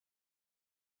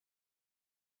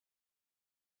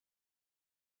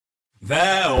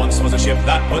There once was a ship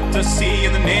that put to sea,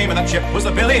 and the name of that ship was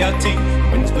the Billy T.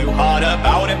 Winds blew hard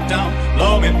about it down,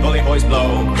 blow me bully boys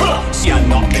blow. She had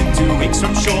not been 2 weeks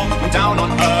from shore, when down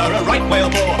on her a right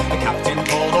whale bore. The captain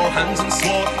called all hands and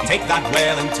swore, take that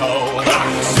whale in tow.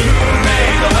 Soon may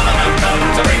the Wellerman come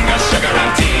to bring us sugar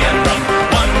and tea and rum.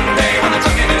 One day when the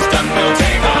tonguing is done, we'll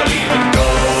take our leave and go.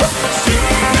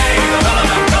 Soon may the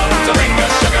Wellerman come to bring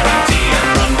us sugar and tea and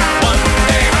rum. One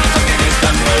day when the tonguing is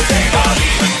done, we'll take our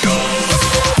leave and go.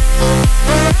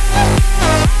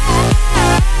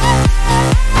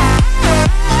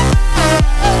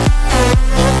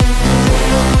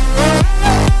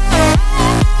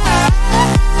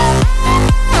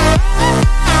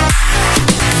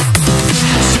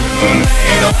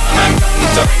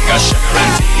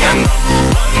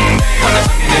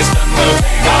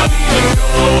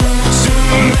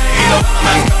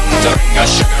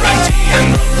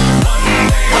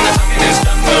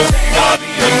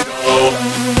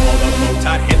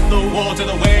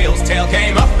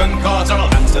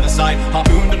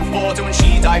 Harpooned and fought her when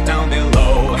she dived down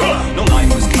below. No line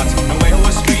was cut, no whale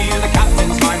was free. The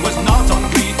captain's mind was not on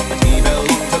greed, but he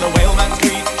belonged to the whaleman's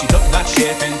creed. She took that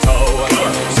ship in tow.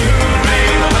 Soon may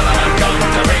the Wellerman come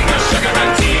to bring us sugar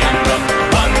and tea and rum.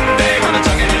 One day when the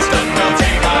tonguing is done, we'll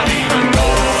take our leave and go.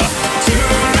 Soon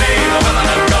may the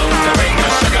Wellerman come to bring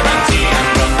us sugar and tea and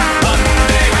rum. One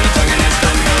day when the tonguing is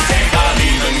done, we'll take our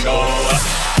leave and go.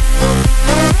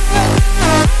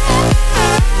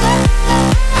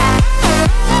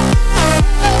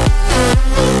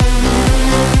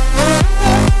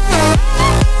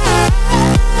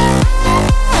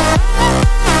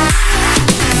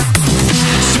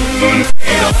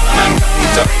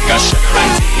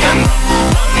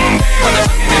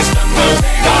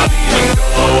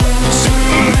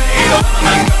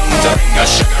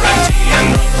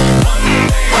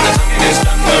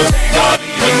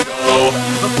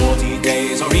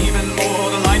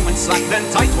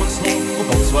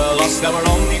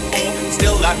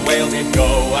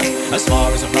 As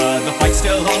far as I've heard, the fight's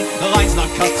still on. The line's not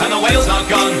cut and the whale's not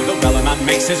gone. The Wellerman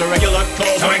makes his regular call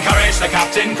to encourage the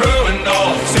captain, crew and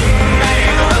all. Soon may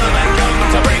the Wellerman come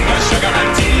to bring us sugar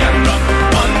and tea and rum.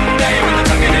 One day when the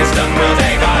tonguing is done, we'll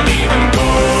take our leave and go.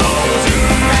 Soon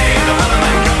may the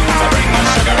Wellerman come to bring us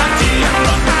sugar and tea and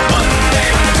rum. One day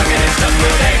when the tonguing is done,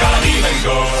 we'll take our leave and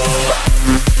go.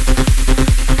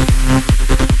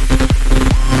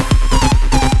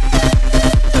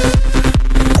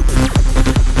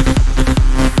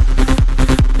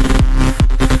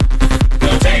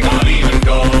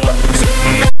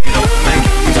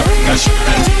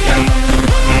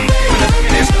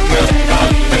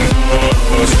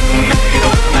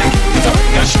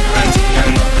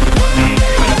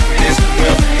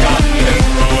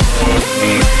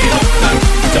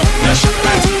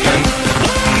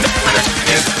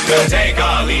 Take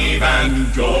our leave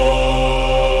and go.